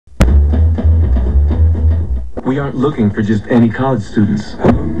We aren't looking for just any college students.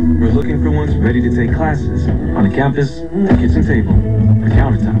 We're looking for ones ready to take classes on a campus, the kitchen table, the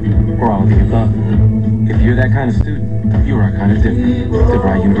countertop, or all of the above. If you're that kind of student, you are kind of different.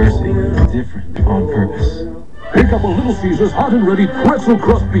 DeVry University, different on purpose. Pick up a Little Caesars hot and ready pretzel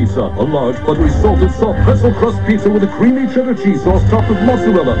crust pizza. A large buttery salted soft pretzel crust pizza with a creamy cheddar cheese sauce topped with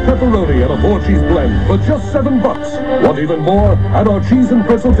mozzarella, pepperoni, and a 4-cheese blend for just $7. Want even more? Add our cheese and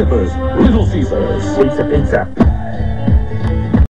pretzel dippers. Little Caesars. Pizza, pizza.